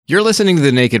You're listening to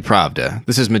The Naked Pravda.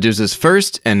 This is Meduza's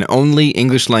first and only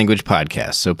English language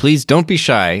podcast, so please don't be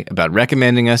shy about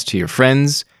recommending us to your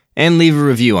friends and leave a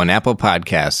review on Apple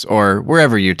Podcasts or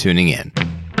wherever you're tuning in.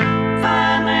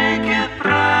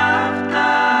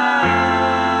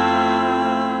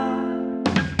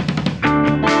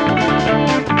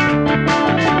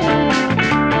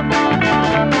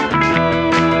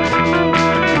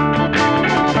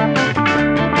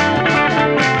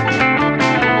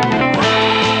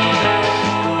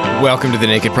 Welcome to The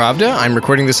Naked Pravda. I'm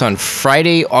recording this on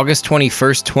Friday, August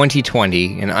 21st,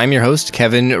 2020, and I'm your host,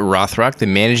 Kevin Rothrock, the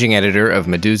managing editor of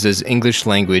Meduza's English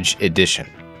language edition.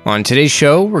 On today's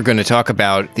show, we're going to talk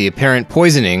about the apparent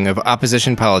poisoning of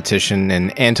opposition politician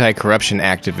and anti-corruption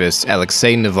activist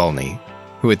Alexey Navalny,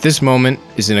 who at this moment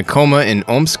is in a coma in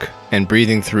Omsk and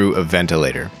breathing through a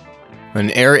ventilator.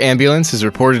 An air ambulance is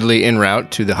reportedly en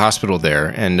route to the hospital there,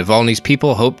 and Navalny's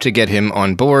people hope to get him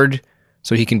on board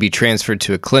so he can be transferred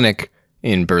to a clinic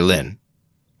in Berlin.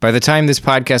 By the time this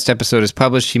podcast episode is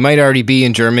published, he might already be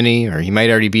in Germany, or he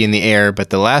might already be in the air, but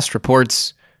the last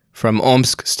reports from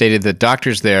Omsk stated that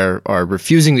doctors there are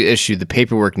refusing to issue the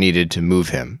paperwork needed to move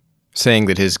him, saying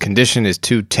that his condition is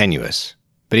too tenuous.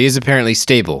 But he is apparently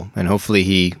stable, and hopefully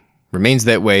he remains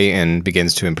that way and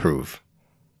begins to improve.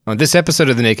 On this episode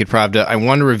of The Naked Pravda, I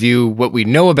want to review what we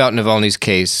know about Navalny's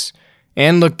case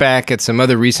and look back at some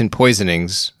other recent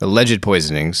poisonings, alleged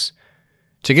poisonings,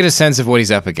 to get a sense of what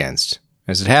he's up against.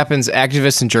 As it happens,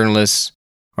 activists and journalists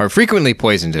are frequently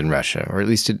poisoned in Russia, or at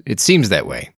least it seems that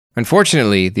way.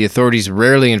 Unfortunately, the authorities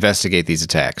rarely investigate these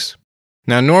attacks.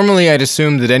 Now, normally I'd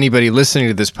assume that anybody listening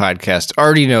to this podcast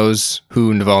already knows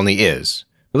who Navalny is.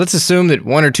 But let's assume that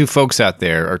one or two folks out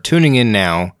there are tuning in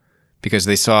now because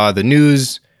they saw the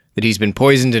news that he's been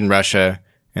poisoned in Russia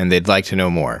and they'd like to know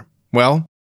more. Well,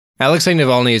 Alexey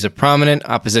Navalny is a prominent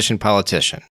opposition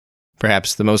politician,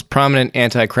 perhaps the most prominent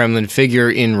anti-Kremlin figure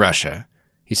in Russia.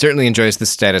 He certainly enjoys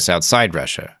this status outside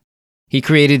Russia. He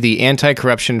created the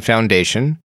Anti-Corruption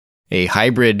Foundation, a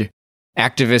hybrid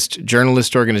activist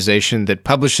journalist organization that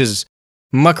publishes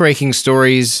muckraking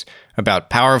stories about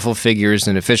powerful figures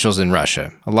and officials in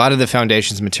Russia. A lot of the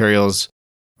foundation's materials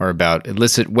are about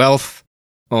illicit wealth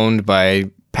owned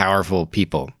by powerful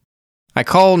people. I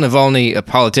call Navalny a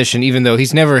politician even though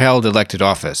he's never held elected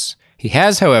office. He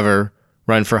has, however,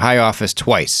 run for high office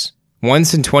twice.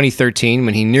 Once in 2013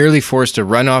 when he nearly forced a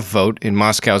runoff vote in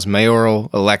Moscow's mayoral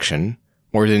election.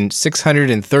 More than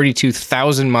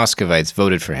 632,000 Muscovites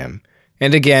voted for him.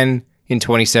 And again in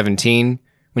 2017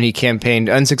 when he campaigned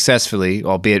unsuccessfully,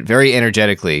 albeit very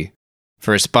energetically,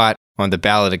 for a spot on the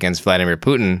ballot against Vladimir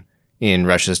Putin in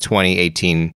Russia's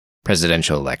 2018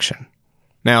 presidential election.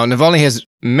 Now, Navalny has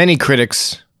many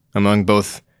critics among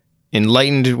both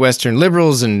enlightened Western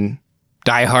liberals and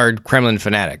diehard Kremlin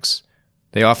fanatics.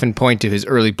 They often point to his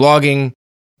early blogging,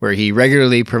 where he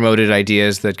regularly promoted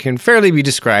ideas that can fairly be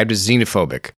described as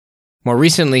xenophobic. More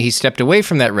recently, he stepped away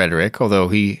from that rhetoric, although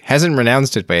he hasn't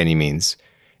renounced it by any means,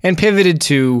 and pivoted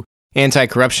to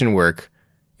anti-corruption work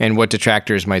and what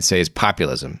detractors might say is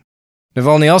populism.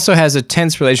 Navalny also has a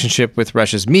tense relationship with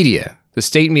Russia's media. The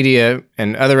state media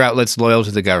and other outlets loyal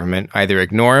to the government either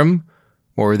ignore him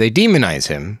or they demonize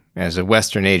him as a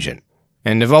Western agent.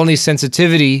 And Navalny's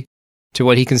sensitivity to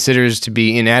what he considers to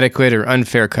be inadequate or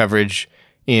unfair coverage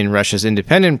in Russia's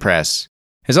independent press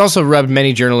has also rubbed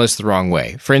many journalists the wrong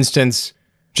way. For instance,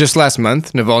 just last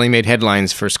month, Navalny made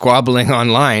headlines for squabbling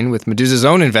online with Meduza's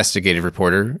own investigative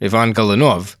reporter, Ivan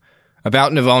Golunov,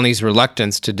 about Navalny's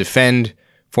reluctance to defend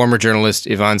former journalist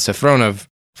Ivan Safronov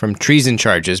from treason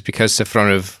charges because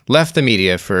Safronov left the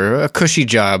media for a cushy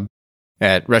job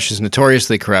at Russia's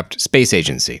notoriously corrupt space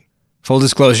agency. Full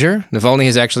disclosure, Navalny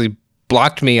has actually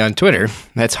blocked me on Twitter.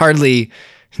 That's hardly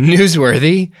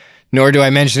newsworthy, nor do I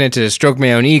mention it to stroke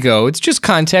my own ego. It's just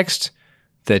context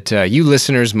that you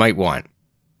listeners might want.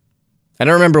 I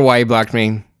don't remember why he blocked me.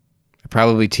 I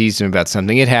probably teased him about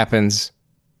something. It happens.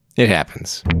 It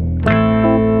happens.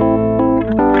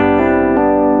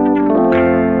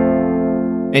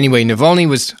 Anyway, Navalny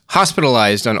was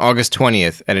hospitalized on August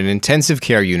 20th at an intensive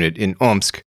care unit in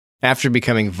Omsk after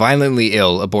becoming violently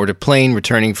ill aboard a plane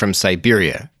returning from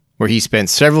Siberia, where he spent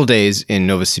several days in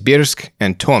Novosibirsk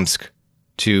and Tomsk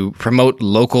to promote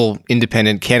local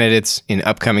independent candidates in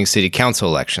upcoming city council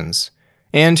elections,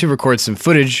 and to record some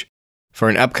footage for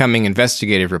an upcoming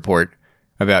investigative report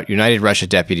about United Russia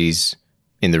deputies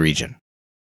in the region.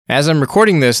 As I'm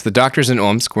recording this, the doctors in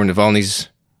Omsk, where Navalny's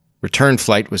return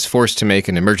flight was forced to make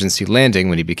an emergency landing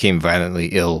when he became violently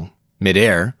ill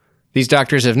midair, these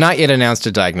doctors have not yet announced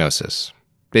a diagnosis.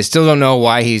 They still don't know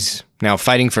why he's now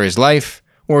fighting for his life,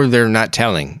 or they're not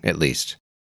telling, at least.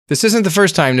 This isn't the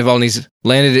first time Navalny's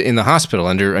landed in the hospital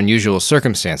under unusual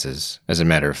circumstances, as a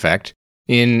matter of fact.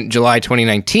 In July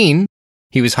 2019,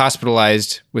 he was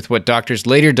hospitalized with what doctors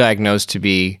later diagnosed to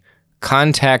be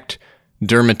contact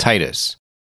dermatitis.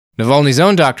 Navalny's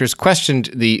own doctors questioned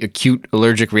the acute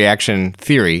allergic reaction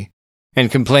theory and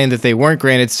complained that they weren't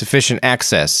granted sufficient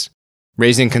access,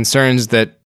 raising concerns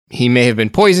that he may have been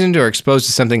poisoned or exposed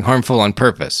to something harmful on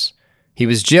purpose. He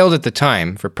was jailed at the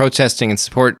time for protesting in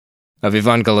support of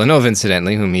Ivan Galanov,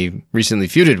 incidentally, whom he recently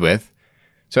feuded with,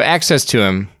 so access to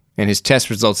him and his test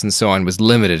results and so on was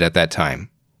limited at that time.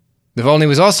 Navalny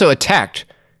was also attacked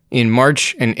in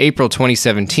March and April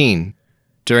 2017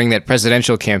 during that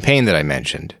presidential campaign that I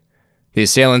mentioned. The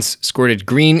assailants squirted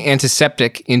green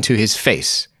antiseptic into his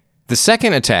face. The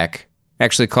second attack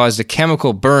actually caused a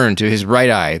chemical burn to his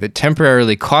right eye that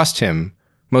temporarily cost him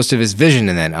most of his vision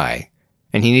in that eye,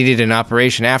 and he needed an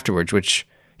operation afterwards, which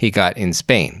he got in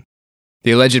Spain.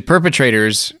 The alleged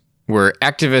perpetrators were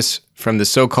activists from the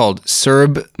so-called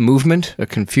Serb movement, a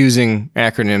confusing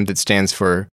acronym that stands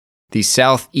for the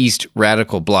Southeast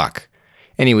Radical Bloc.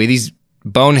 Anyway, these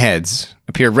boneheads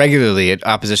appear regularly at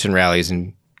opposition rallies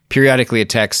and periodically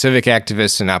attack civic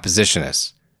activists and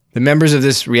oppositionists. The members of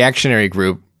this reactionary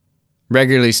group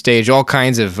regularly stage all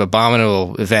kinds of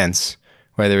abominable events,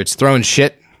 whether it's throwing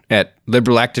shit at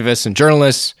liberal activists and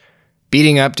journalists,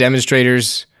 beating up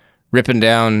demonstrators, ripping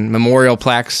down memorial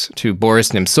plaques to Boris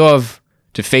Nemtsov,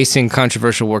 defacing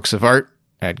controversial works of art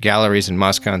at galleries in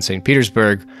Moscow and St.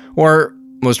 Petersburg, or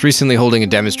most recently holding a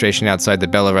demonstration outside the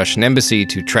Belarusian embassy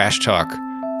to trash talk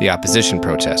the opposition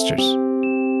protesters.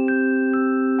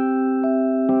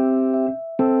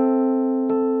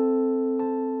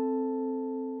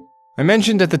 I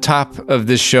mentioned at the top of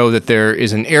this show that there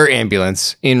is an air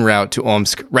ambulance en route to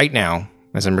Omsk right now,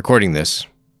 as I'm recording this,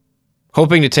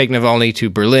 hoping to take Navalny to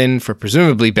Berlin for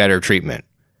presumably better treatment.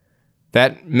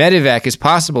 That medevac is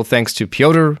possible thanks to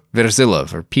Peter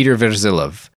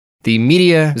Verzilov, the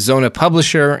Media Zona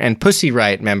publisher and Pussy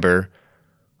Riot member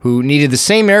who needed the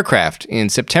same aircraft in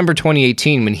September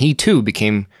 2018 when he too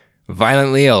became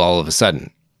violently ill all of a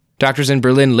sudden. Doctors in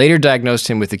Berlin later diagnosed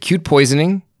him with acute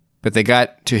poisoning, but they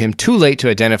got to him too late to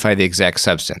identify the exact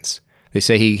substance. They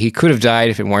say he could have died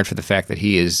if it weren't for the fact that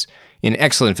he is in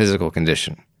excellent physical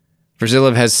condition.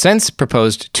 Verzilov has since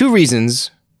proposed 2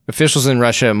 reasons officials in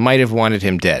Russia might have wanted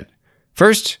him dead.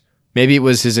 First, maybe it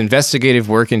was his investigative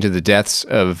work into the deaths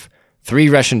of 3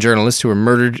 Russian journalists who were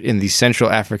murdered in the Central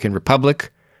African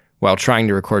Republic while trying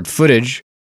to record footage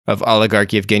of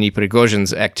oligarch Yevgeny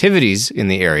Prigozhin's activities in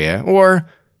the area. Or,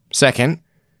 second,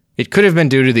 it could have been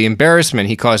due to the embarrassment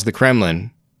he caused the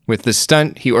Kremlin with the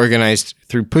stunt he organized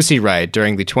through Pussy Riot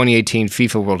during the 2018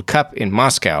 FIFA World Cup in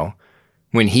Moscow,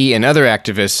 when he and other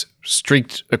activists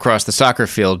streaked across the soccer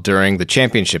field during the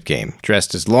championship game,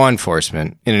 dressed as law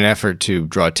enforcement in an effort to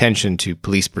draw attention to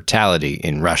police brutality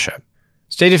in Russia.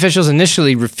 State officials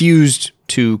initially refused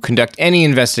to conduct any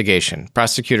investigation.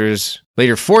 Prosecutors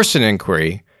later forced an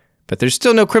inquiry, but there's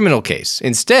still no criminal case.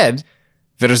 Instead,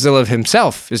 Verzilov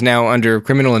himself is now under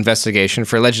criminal investigation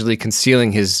for allegedly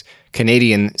concealing his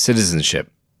Canadian citizenship.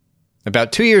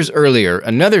 About 2 years earlier,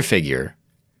 another figure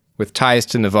with ties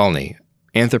to Navalny,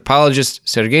 anthropologist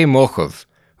Sergei Mokhov,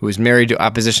 who is married to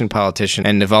opposition politician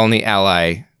and Navalny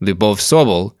ally Lyubov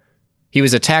Sobol, he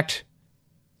was attacked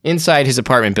inside his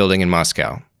apartment building in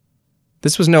Moscow.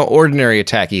 This was no ordinary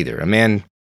attack either. A man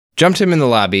jumped him in the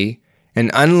lobby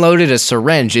and unloaded a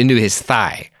syringe into his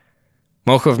thigh.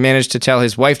 Mokhov managed to tell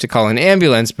his wife to call an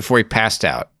ambulance before he passed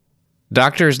out.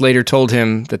 Doctors later told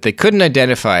him that they couldn't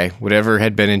identify whatever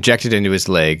had been injected into his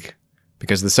leg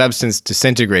because the substance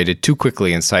disintegrated too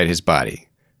quickly inside his body.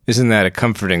 Isn't that a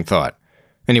comforting thought?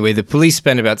 Anyway, the police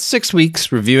spent about 6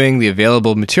 weeks reviewing the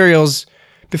available materials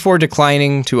before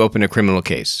declining to open a criminal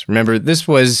case. Remember, this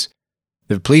was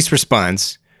the police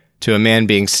response to a man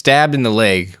being stabbed in the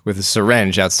leg with a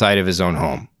syringe outside of his own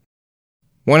home.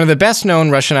 One of the best-known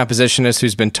Russian oppositionists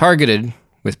who's been targeted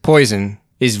with poison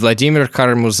is Vladimir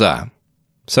Kara-Murza.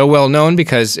 So well known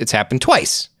because it's happened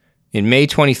twice. In May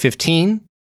 2015,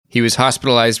 he was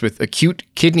hospitalized with acute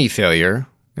kidney failure,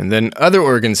 and then other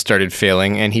organs started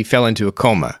failing, and he fell into a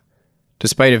coma.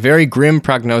 Despite a very grim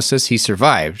prognosis, he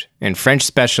survived, and French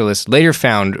specialists later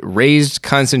found raised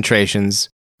concentrations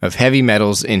of heavy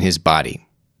metals in his body.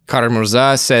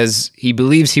 Kara-Murza says he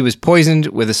believes he was poisoned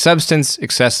with a substance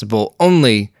accessible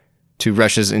only to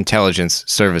Russia's intelligence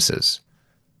services.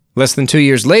 Less than 2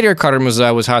 years later,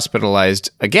 Kara-Murza was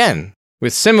hospitalized again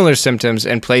with similar symptoms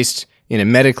and placed in a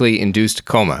medically induced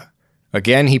coma.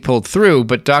 Again, he pulled through,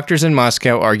 but doctors in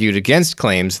Moscow argued against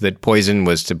claims that poison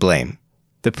was to blame.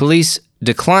 The police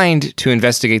declined to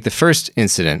investigate the first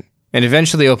incident and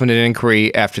eventually opened an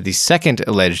inquiry after the second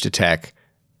alleged attack,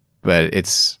 but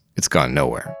it's gone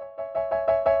nowhere.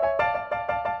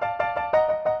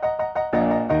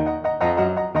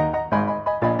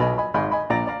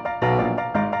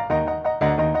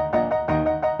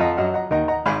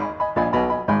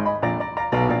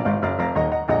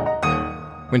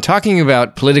 When talking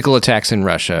about political attacks in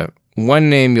Russia, one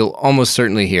name you'll almost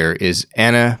certainly hear is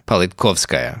Anna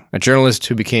Politkovskaya, a journalist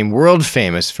who became world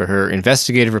famous for her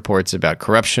investigative reports about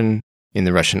corruption in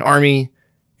the Russian army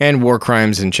and war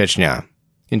crimes in Chechnya.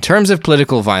 In terms of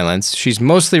political violence, she's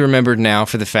mostly remembered now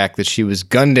for the fact that she was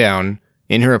gunned down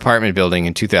in her apartment building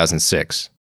in 2006.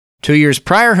 2 years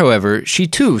prior, however, she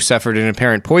too suffered an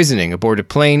apparent poisoning aboard a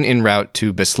plane en route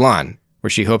to Beslan,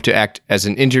 where she hoped to act as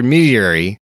an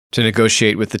intermediary to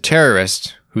negotiate with the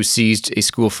terrorists who seized a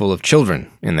school full of children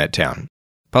in that town.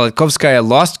 Politkovskaya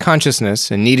lost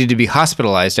consciousness and needed to be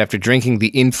hospitalized after drinking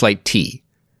the in-flight tea.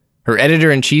 Her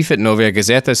editor-in-chief at Novaya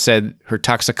Gazeta said her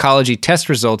toxicology test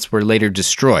results were later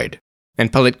destroyed,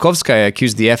 and Politkovskaya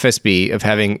accused the FSB of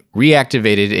having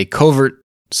reactivated a covert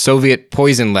Soviet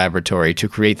poison laboratory to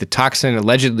create the toxin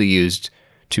allegedly used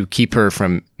to keep her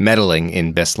from meddling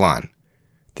in Beslan.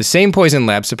 The same poison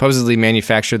lab supposedly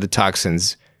manufactured the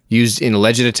toxins used in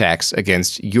alleged attacks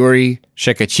against Yuri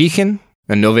Shekachikhin,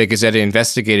 a Novaya Gazeta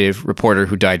investigative reporter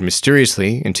who died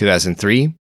mysteriously in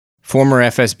 2003, former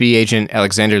FSB agent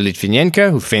Alexander Litvinenko,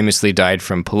 who famously died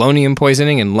from polonium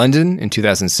poisoning in London in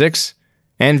 2006,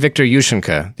 and Viktor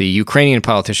Yushchenko, the Ukrainian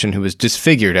politician who was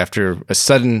disfigured after a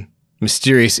sudden,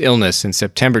 mysterious illness in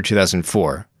September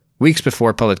 2004, weeks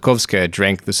before Politkovskaya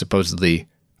drank the supposedly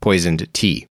poisoned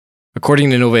tea. According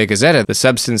to Novaya Gazeta, the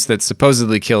substance that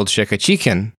supposedly killed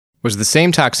Shekachikhin was the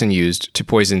same toxin used to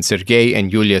poison Sergei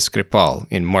and Yulia Skripal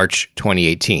in March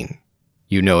 2018.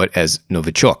 You know it as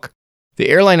Novichok. The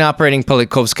airline operating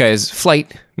Politkovskaya's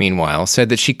flight, meanwhile, said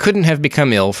that she couldn't have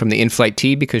become ill from the in-flight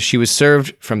tea because she was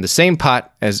served from the same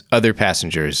pot as other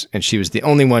passengers, and she was the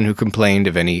only one who complained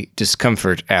of any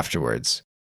discomfort afterwards.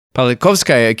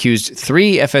 Politkovskaya accused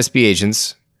 3 FSB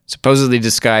agents, supposedly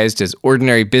disguised as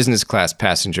ordinary business class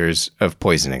passengers, of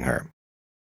poisoning her.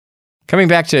 Coming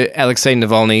back to Alexey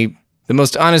Navalny, the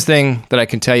most honest thing that I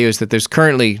can tell you is that there's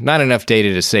currently not enough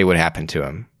data to say what happened to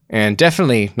him, and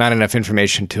definitely not enough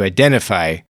information to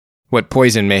identify what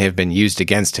poison may have been used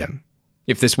against him.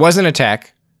 If this was an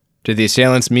attack, did the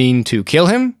assailants mean to kill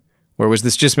him, or was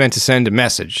this just meant to send a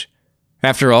message?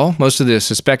 After all, most of the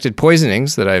suspected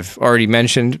poisonings that I've already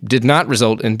mentioned did not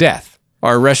result in death.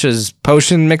 Are Russia's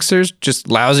potion mixers just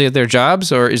lousy at their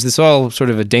jobs, or is this all sort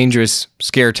of a dangerous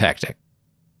scare tactic?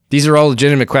 These are all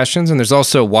legitimate questions, and there's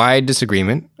also wide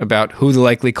disagreement about who the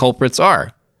likely culprits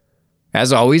are.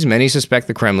 As always, many suspect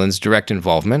the Kremlin's direct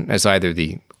involvement as either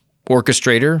the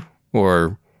orchestrator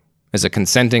or as a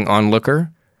consenting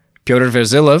onlooker. Pyotr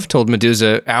Verzilov told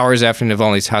Meduza hours after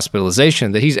Navalny's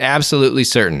hospitalization that he's absolutely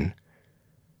certain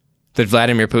that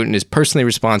Vladimir Putin is personally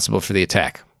responsible for the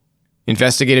attack.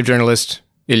 Investigative journalist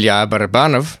Ilya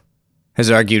Barabanov has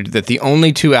argued that the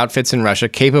only 2 outfits in Russia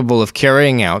capable of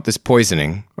carrying out this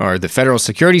poisoning are the Federal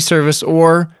Security Service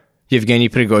or Yevgeny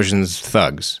Prigozhin's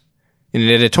thugs. In an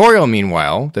editorial,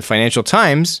 meanwhile, the Financial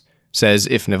Times says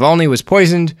if Navalny was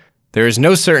poisoned, there is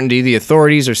no certainty the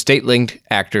authorities or state-linked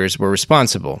actors were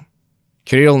responsible.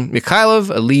 Kirill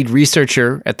Mikhailov, a lead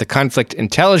researcher at the Conflict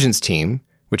Intelligence Team,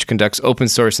 which conducts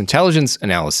open-source intelligence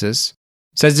analysis,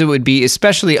 says it would be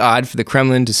especially odd for the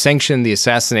Kremlin to sanction the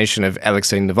assassination of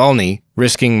Alexey Navalny,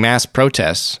 risking mass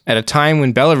protests at a time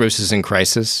when Belarus is in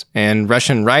crisis and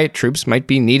Russian riot troops might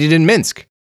be needed in Minsk.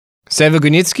 Seva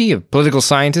Gunitsky, a political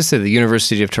scientist at the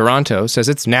University of Toronto, says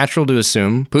it's natural to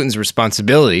assume Putin's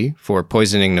responsibility for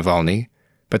poisoning Navalny,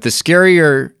 but the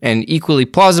scarier and equally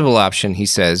plausible option, he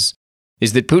says,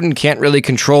 is that Putin can't really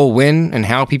control when and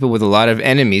how people with a lot of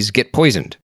enemies get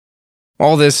poisoned.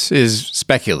 All this is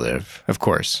speculative, of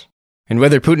course, and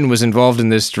whether Putin was involved in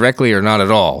this directly or not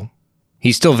at all,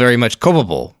 he's still very much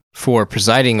culpable for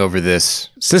presiding over this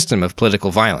system of political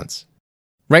violence.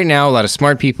 Right now, a lot of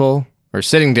smart people are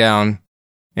sitting down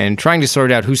and trying to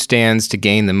sort out who stands to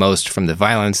gain the most from the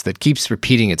violence that keeps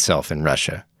repeating itself in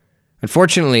Russia.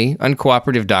 Unfortunately,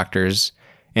 uncooperative doctors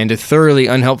and a thoroughly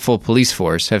unhelpful police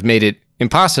force have made it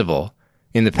impossible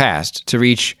in the past to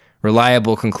reach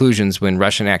reliable conclusions when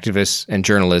Russian activists and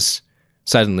journalists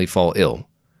suddenly fall ill.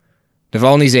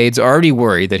 Navalny's aides already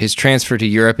worry that his transfer to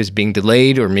Europe is being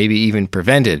delayed or maybe even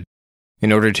prevented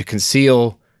in order to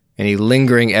conceal any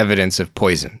lingering evidence of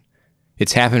poison.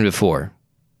 It's happened before.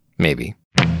 Maybe.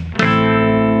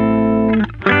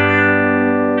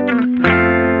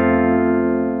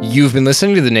 You've been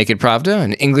listening to The Naked Pravda,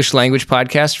 an English language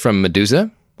podcast from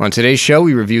Meduza. On today's show,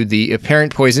 we reviewed the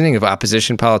apparent poisoning of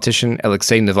opposition politician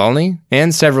Alexey Navalny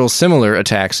and several similar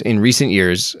attacks in recent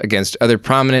years against other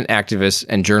prominent activists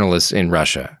and journalists in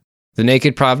Russia. The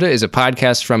Naked Pravda is a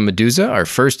podcast from Meduza, our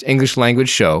first English language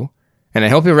show, and I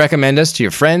hope you'll recommend us to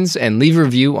your friends and leave a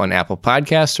review on Apple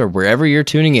Podcasts or wherever you're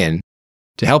tuning in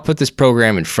to help put this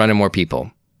program in front of more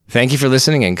people. Thank you for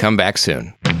listening and come back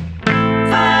soon.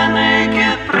 The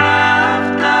Naked Pravda.